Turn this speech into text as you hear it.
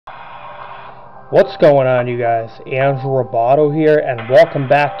What's going on, you guys? Andrew Roboto here, and welcome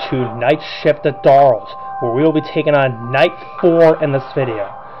back to Nightshift at Darl's, where we will be taking on Night 4 in this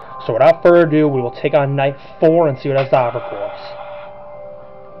video. So without further ado, we will take on Night 4 and see what has to offer for us.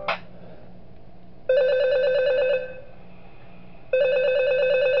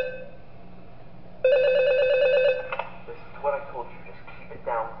 This is what I told you, just keep it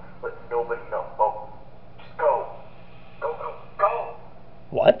down, let nobody know. Oh, just go. Go, go, go!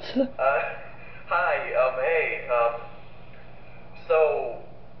 What? Hi, hey, so,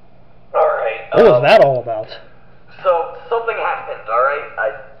 alright, What was that all about? So, something happened, alright?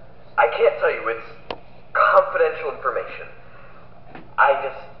 I can't tell you, it's confidential information.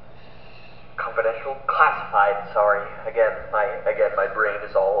 Confidential, classified, sorry. Again, my brain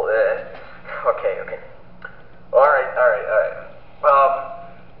is all, okay. Alright.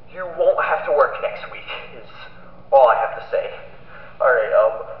 You won't have to work next week, is all I have to say. Alright,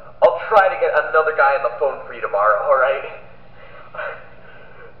 I'll try to get another guy on the phone for you tomorrow, alright?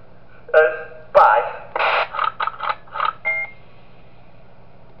 Bye.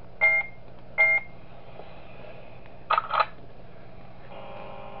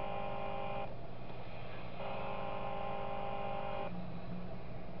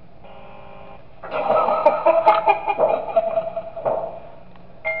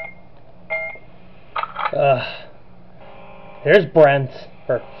 Here's Brent.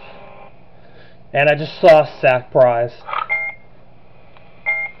 And I just saw a sack prize.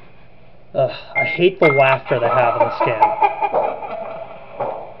 I hate the laughter they have in this game.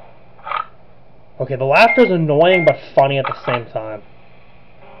 Okay, the laughter is annoying but funny at the same time.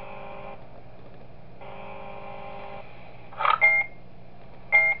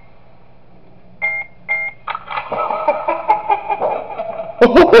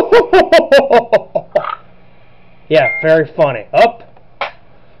 Yeah, very funny. Up.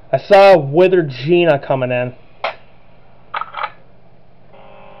 I saw Withered Gina coming in.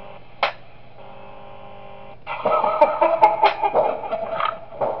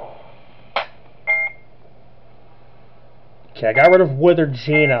 Okay, I got rid of Withered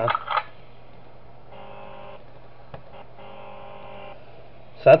Gina.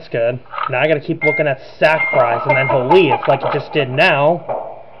 So that's good. Now I gotta keep looking at sack prize and then he'll leave like he just did now.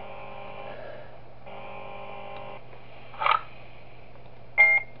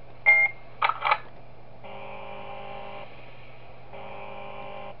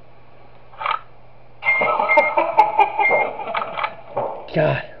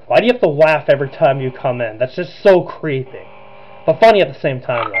 God, why do you have to laugh every time you come in? That's just so creepy. But funny at the same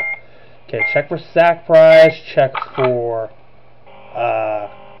time, though. Okay, check for sack prize, check for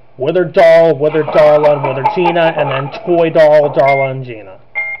Withered Darl, Withered Darla, and Withered Gina, and then Toy Darl, Darla, and Gina.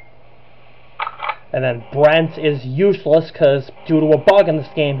 And then Brent is useless because due to a bug in this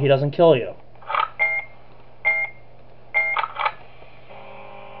game, he doesn't kill you.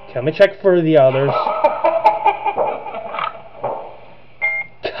 Okay, let me check for the others.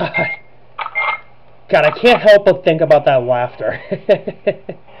 God, I can't help but think about that laughter.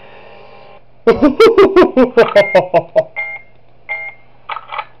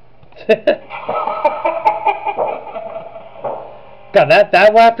 God,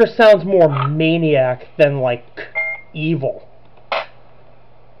 that laughter sounds more maniac than, like, evil.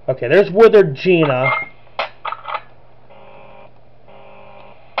 Okay, there's Withered Gina.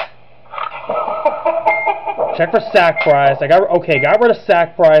 Check for sack prize. Got rid of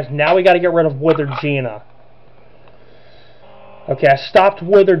sack prize. Now we got to get rid of Withered Gina. Okay, I stopped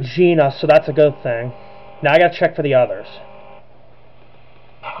Withered Gina, so that's a good thing. Now I got to check for the others.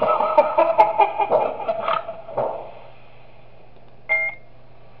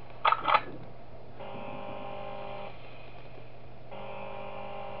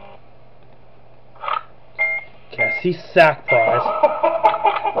 Okay, I see sack prize.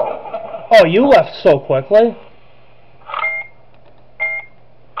 Oh, you left so quickly.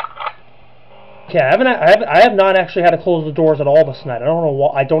 Okay, I have not actually had to close the doors at all this night. I don't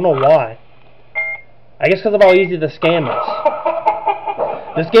know why. I guess because of how easy this game is.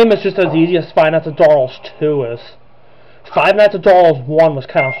 This game is just as easy as Five Nights at Darl's 2 is. Five Nights at Darl's 1 was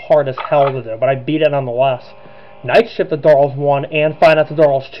kind of hard as hell to do, but I beat it nonetheless. Nightshift at Darl's 1 and Five Nights at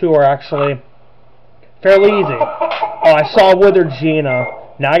Darl's 2 are actually fairly easy. Oh, I saw Withered Gina.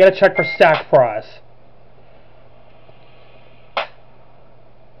 Now I gotta check for sack prize.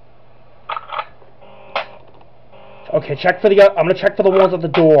 Okay, I'm gonna check for the ones at the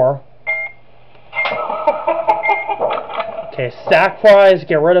door. Okay, sack prize,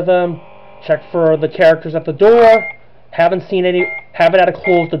 get rid of him. Check for the characters at the door. Haven't had to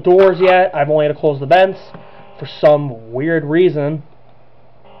close the doors yet. I've only had to close the vents for some weird reason.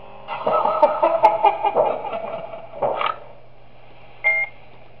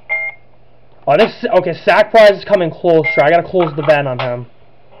 Oh, okay, Sack Prize is coming closer. I gotta close the vent on him.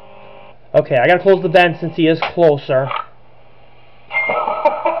 Okay, I gotta close the vent since he is closer.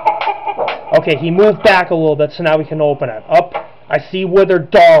 Okay, he moved back a little bit, so now we can open it. Up, I see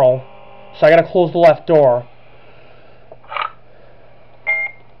withered Darl, so I gotta close the left door.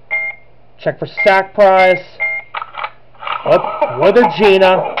 Check for Sack Prize. Up, withered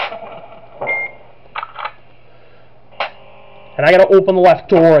Gina. And I gotta open the left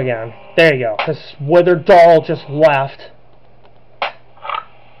door again. There you go, because withered Darl just left.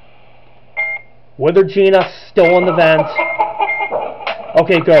 Withered Gina still in the vent.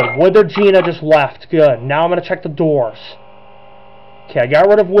 Okay, good. Withered Gina just left. Good. Now I'm going to check the doors. Okay, I got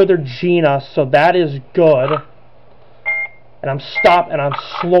rid of Withered Gina, so that is good. And I'm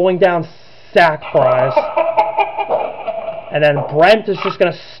slowing down Sack Prize. And then Brent is just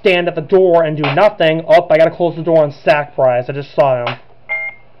going to stand at the door and do nothing. Oh, I got to close the door on Sack Prize. I just saw him.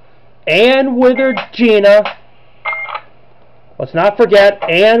 And Withered Gina. Let's not forget,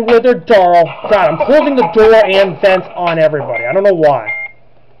 and withered Darl. God, I'm closing the door and vents on everybody. I don't know why.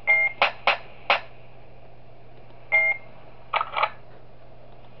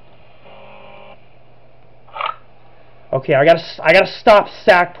 Okay, I gotta stop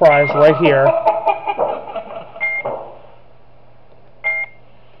Sack Prize right here.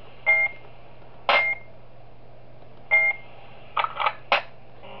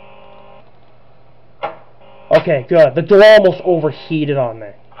 Okay, good. The door almost overheated on me.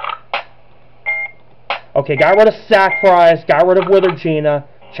 Okay, got rid of Sack Prize, got rid of Withered Gina.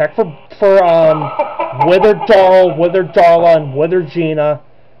 Check for Withered Darl, Withered Darla, and Withered Gina.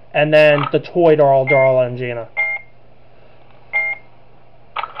 And then the toy Darl, Darla, and Gina.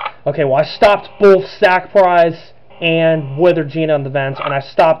 Okay, well I stopped both Sack Prize and Withered Gina in the vents, and I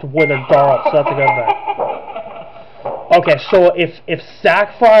stopped Withered Darl, so that's a good thing. Okay, so if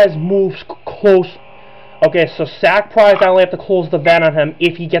Sack Prize moves close... Okay, so Sack Prize, I only have to close the vent on him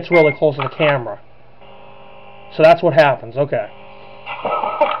if he gets really close to the camera. So that's what happens, okay.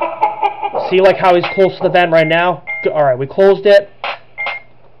 See like how he's close to the vent right now? Alright, we closed it.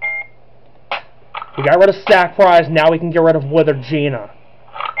 We got rid of Sack Prize, now we can get rid of Withered Gina.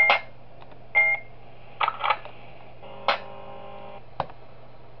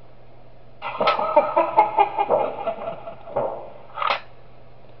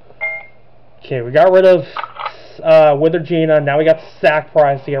 Okay, we got rid of Withered Gina. Now we got Sack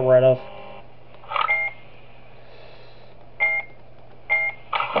Prize to get rid of.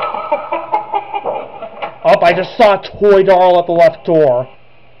 Oh, I just saw Toy Darl at the left door.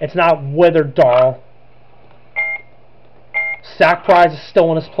 It's not Withered Darl. Sack Prize is still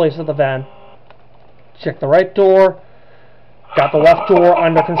in his place at the vent. Check the right door. Got the left door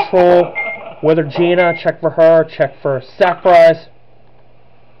under control. Withered Gina, check for her. Check for Sack Prize.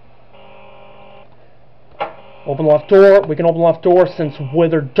 Open the left door. We can open the left door since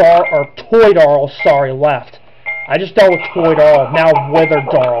Withered Darl, or Toy Darl, sorry, left. I just dealt with Toy Darl, now Withered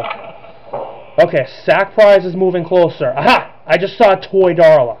Darl. Okay, Sack Prize is moving closer. Aha! I just saw Toy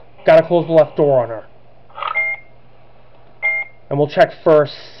Darla. Gotta close the left door on her. And we'll check for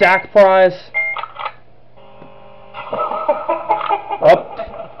Sack Prize.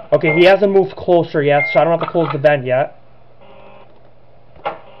 Up. Okay, he hasn't moved closer yet, so I don't have to close the vent yet.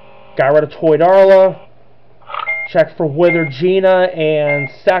 Got rid of Toy Darla. Check for Withered Gina and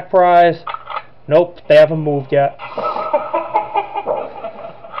Sack Prize. Nope, they haven't moved yet.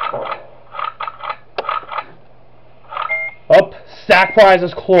 Up, Sack Prize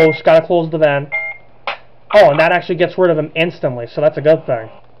is close. Gotta close the vent. Oh, and that actually gets rid of him instantly, so that's a good thing.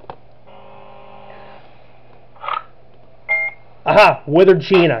 Aha, Withered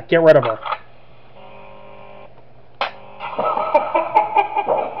Gina. Get rid of her.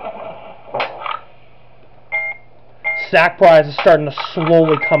 Sack Prize is starting to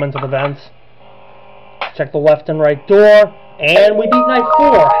slowly come into the vents. Check the left and right door. And we beat night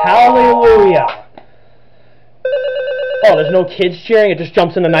 4. Hallelujah. Oh, there's no kids cheering. It just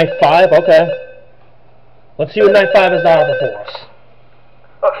jumps into night 5. Okay. Let's see what night 5 is out for us.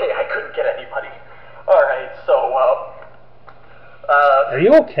 Okay, I couldn't get anybody. Alright, so, Are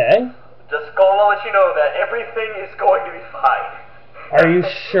you okay? just gonna let you know that everything is going to be fine. Are you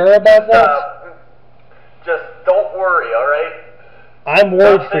sure about that? Just don't worry, alright? I'm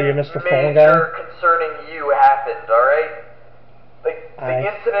worried for you, Mr. Phone Guy. Nothing major concerning you happened, alright? Like, the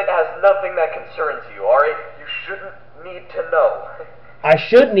incident has nothing that concerns you, alright? You shouldn't need to know. I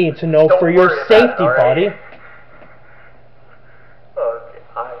should need to know for your safety, buddy. Okay,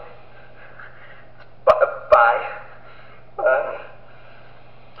 bye.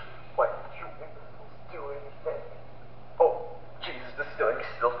 Why did you do anything? Oh, Jesus, the ceiling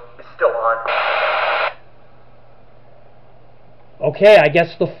is still on. Okay, I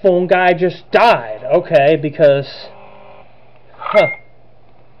guess the phone guy just died. Okay, because... Huh.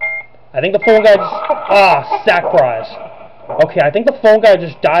 I think the phone guy just... Ah, sack prize. Okay, I think the phone guy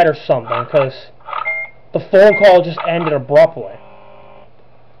just died or something, because the phone call just ended abruptly.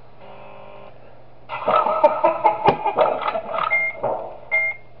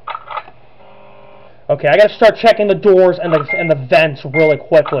 Okay, I gotta start checking the doors and the vents really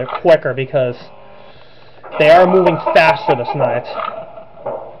quicker, because they are moving faster this night.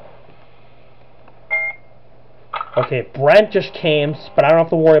 Okay, Brent just came, but I don't have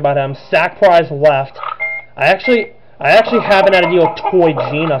to worry about him. Sack prize left. I actually haven't had to deal with Toy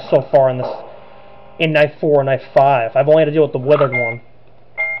Gina so far in night 4 and night 5. I've only had to deal with the withered one.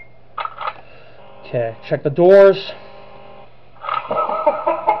 Okay, check the doors.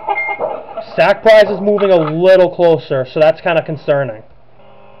 Sack prize is moving a little closer, so that's kind of concerning.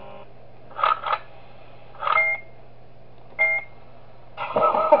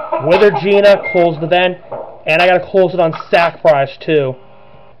 Withered Gina, close the vent, and I gotta close it on Sack prize too.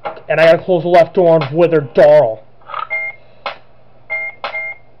 And I gotta close the left door on Withered Darl.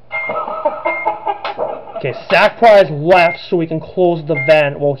 Okay, Sack prize left so we can close the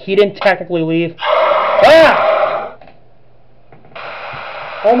vent. Well, he didn't technically leave. Ah!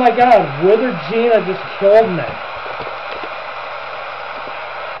 Oh my god, Withered Gina just killed me.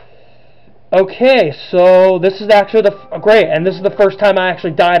 Okay, so this is actually great, and this is the first time I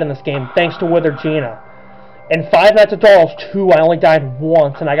actually died in this game, thanks to Withered Gina. In 5 Nights at Darl's 2, I only died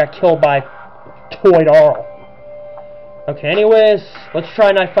once, and I got killed by Toy Darl. Okay, anyways, let's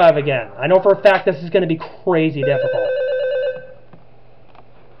try Night 5 again. I know for a fact this is going to be crazy difficult.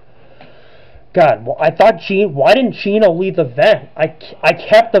 God, well, I thought why didn't Gina leave the vent? I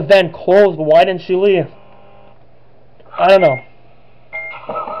kept the vent closed, but why didn't she leave? I don't know.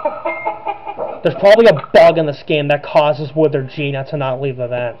 There's probably a bug in this game that causes Withered Gina to not leave the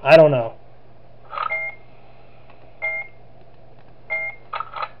vent. I don't know.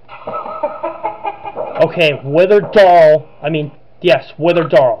 Okay, Withered Darl. Yes,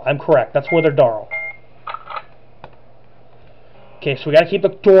 Withered Darl. I'm correct. That's Withered Darl. Okay, so we gotta keep the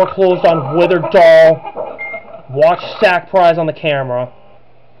door closed on Withered Darl. Watch Sack prize on the camera.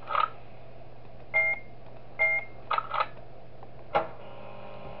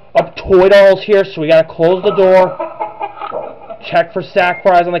 Up Toy Darl's here, so we gotta close the door. Check for Sack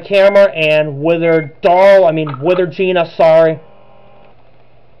prize on the camera, and Withered Gina, sorry.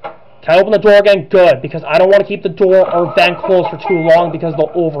 Can I open the door again? Good, because I don't want to keep the door or vent closed for too long because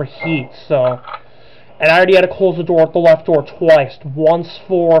they'll overheat, so... And I already had to close the door at the left door twice. Once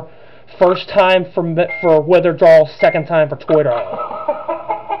for first time for Withered Darl, second time for Toy Darl.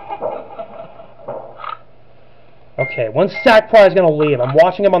 Okay, when's Sack prize gonna leave? I'm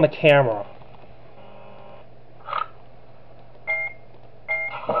watching him on the camera.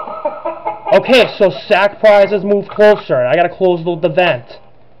 Okay, so Sack prize has moved closer, and I gotta close the vent.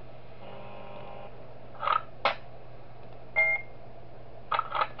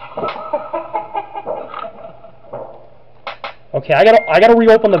 Okay, I gotta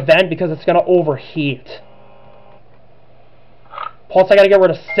reopen the vent because it's gonna overheat. Plus, I gotta get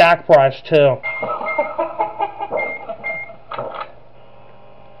rid of Sack prize too.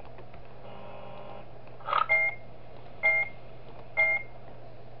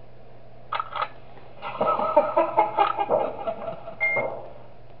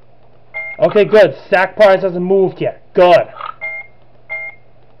 Okay, good. Sack prize hasn't moved yet. Good.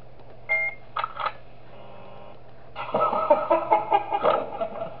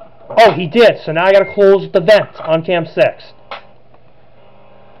 Oh, he did. So now I gotta close the vent on cam 6.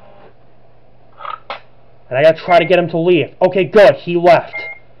 And I gotta try to get him to leave. Okay, good. He left.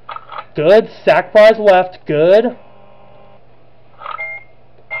 Good. Sack prize left. Good.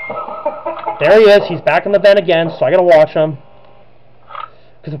 There he is. He's back in the vent again, so I gotta watch him.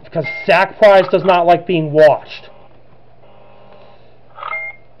 Because Sack prize does not like being watched.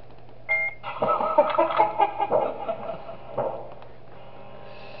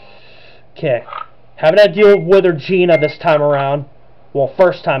 Okay. Haven't had to deal with Withered Gina this time around. Well,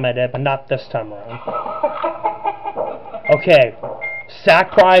 first time I did, but not this time around. Okay.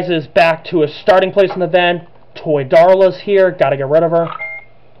 Sack prize is back to his starting place in the vent. Toy Darla's here. Gotta get rid of her.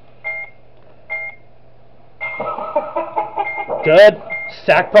 Good.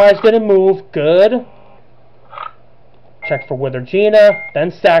 Sack prize didn't move. Good. Check for Withered Gina.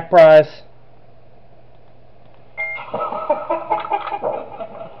 Then Sack prize.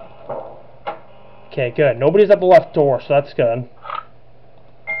 Okay, good. Nobody's at the left door, so that's good.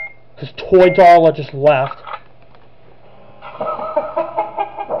 Because Toy Darla just left.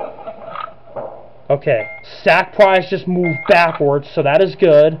 Okay, sack prize just moved backwards, so that is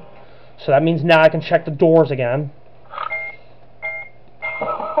good. So that means now I can check the doors again.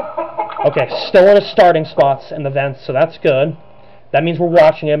 Okay, still in his starting spots in the vents, so that's good. That means we're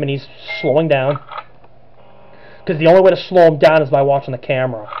watching him and he's slowing down. Because the only way to slow him down is by watching the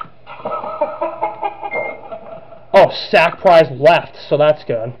camera. Oh, sack prize left, so that's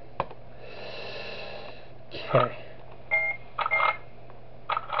good. Okay.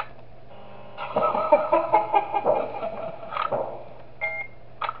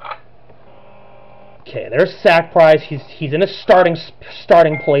 Okay, there's sack prize. He's in his starting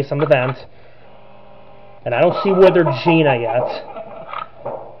place on the vent. And I don't see Withered Gina yet.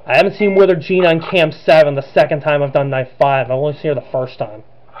 I haven't seen Withered Gina on Cam 7 the second time I've done Night 5. I've only seen her the first time.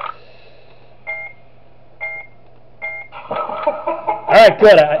 Alright,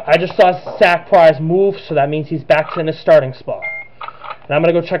 good. I just saw sack prize move, so that means he's back in his starting spot. And I'm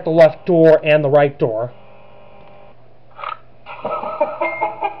going to go check the left door and the right door.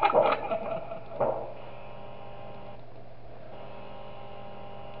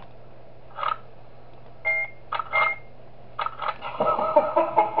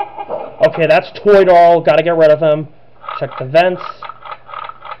 Okay, that's Toy Darl. Gotta get rid of him. Check the vents.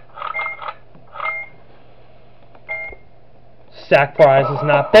 Sack prize is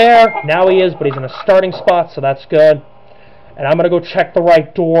not there. Now he is, but he's in a starting spot, so that's good. And I'm gonna go check the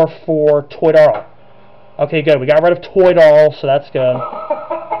right door for Toy Darl. Okay, good. We got rid of Toy Darl, so that's good.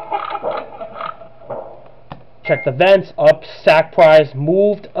 Check the vents. Up. Sack prize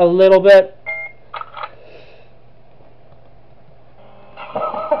moved a little bit.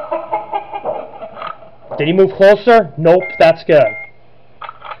 Did he move closer? Nope, that's good.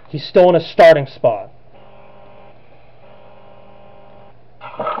 He's still in his starting spot.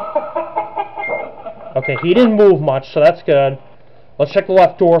 Okay, he didn't move much, so that's good. Let's check the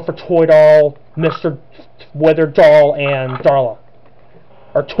left door for Toy Darl, Mr. Withered Darl, and Darla.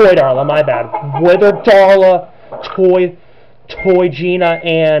 Or Toy Darla, my bad. Withered Darla, Toy Gina,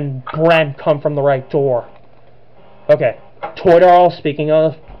 and Brent come from the right door. Okay, Toy Darl, speaking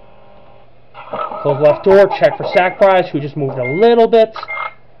of. Close left door, check for sack prize, who just moved a little bit.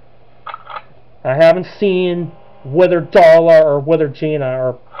 I haven't seen Withered Darla or Withered Gina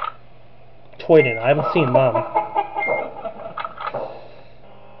or Toy Gina. I haven't seen them.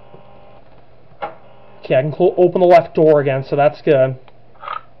 Okay, I can open the left door again, so that's good.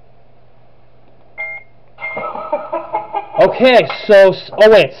 Okay, so, oh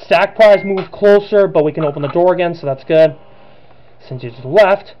wait, sack prize moved closer, but we can open the door again, so that's good. Since you just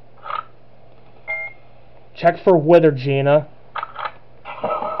left. Check for Withered Gina.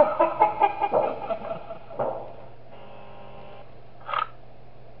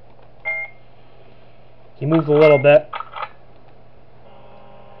 He moved a little bit.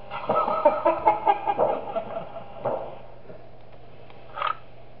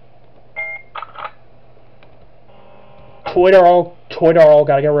 Toy Darl,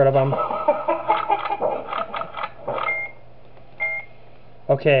 gotta get rid of him.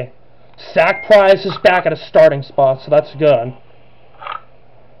 Okay. Sack prize is back at a starting spot, so that's good.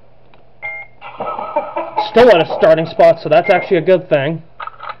 Still at a starting spot, so that's actually a good thing.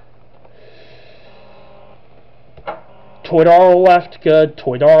 Toy Darl left, good.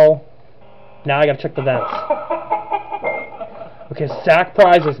 Toy Darl. Now I gotta check the vents. Okay, sack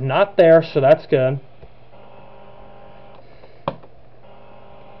prize is not there, so that's good.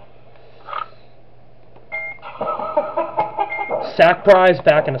 Sack prize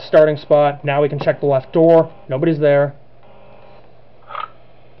back in a starting spot. Now we can check the left door. Nobody's there.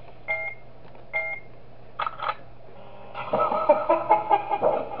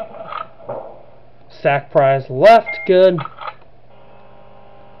 Sack prize left. Good.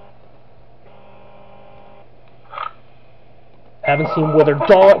 Haven't seen Withered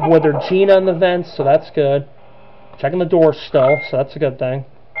Gina in the vents, so that's good. Checking the door still, so that's a good thing.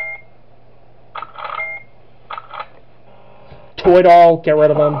 Toy Darl, get rid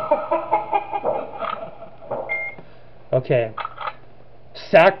of him. Okay.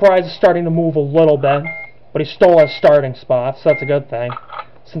 Sack prize is starting to move a little bit, but he still has starting spots, so that's a good thing,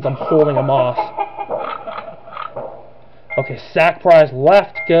 since I'm holding him off. Okay, sack prize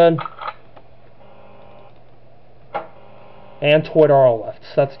left, good. And Toy Darl left,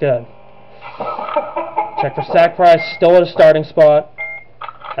 so that's good. Check for sack prize, still at a starting spot.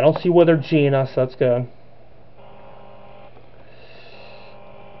 I don't see Withered Gina, so that's good.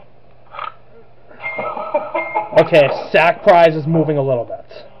 Okay, sack prize is moving a little bit.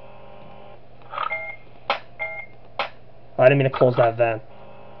 I didn't mean to close that vent.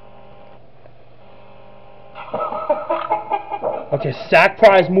 Okay, Sack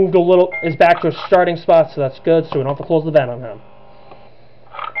Prize moved a little, is back to a starting spot, so that's good, so we don't have to close the vent on him.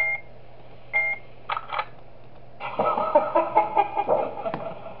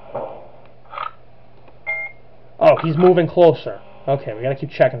 Oh, he's moving closer. Okay, we gotta keep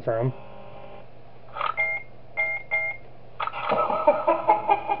checking for him.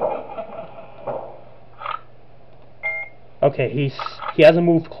 Okay, he hasn't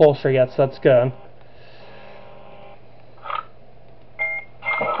moved closer yet, so that's good.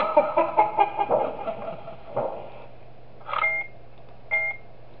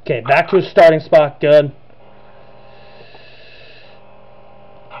 Okay, back to his starting spot, good.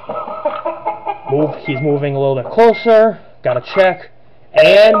 He's moving a little bit closer. Gotta check.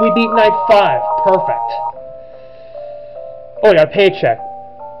 And we beat night 5. Perfect. Oh, we got a paycheck.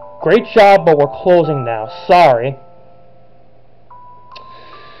 Great job, but we're closing now. Sorry.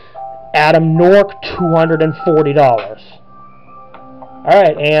 Adam Nork, $240.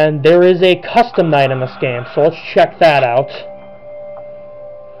 Alright, and there is a custom night in this game, so let's check that out.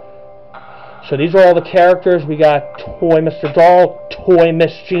 So these are all the characters. We got Toy Mr. Darl, Toy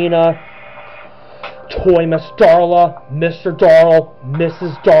Miss Gina, Toy Miss Darla, Mr. Darl, Miss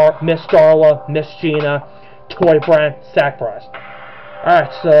Darla, Miss Gina, Toy Brent, Sack Prize.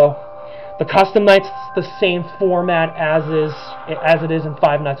 Alright, so the custom night's the same format as it is in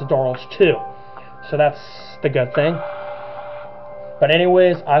Five Nights at Darl's 2. So that's the good thing. But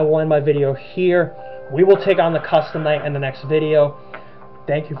anyways, I will end my video here. We will take on the custom night in the next video.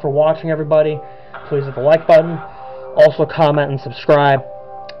 Thank you for watching, everybody. Please hit the like button. Also comment and subscribe.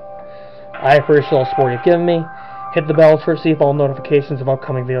 I appreciate all the support you've given me. Hit the bell to receive all notifications of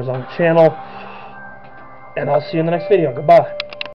upcoming videos on the channel. And I'll see you in the next video. Goodbye.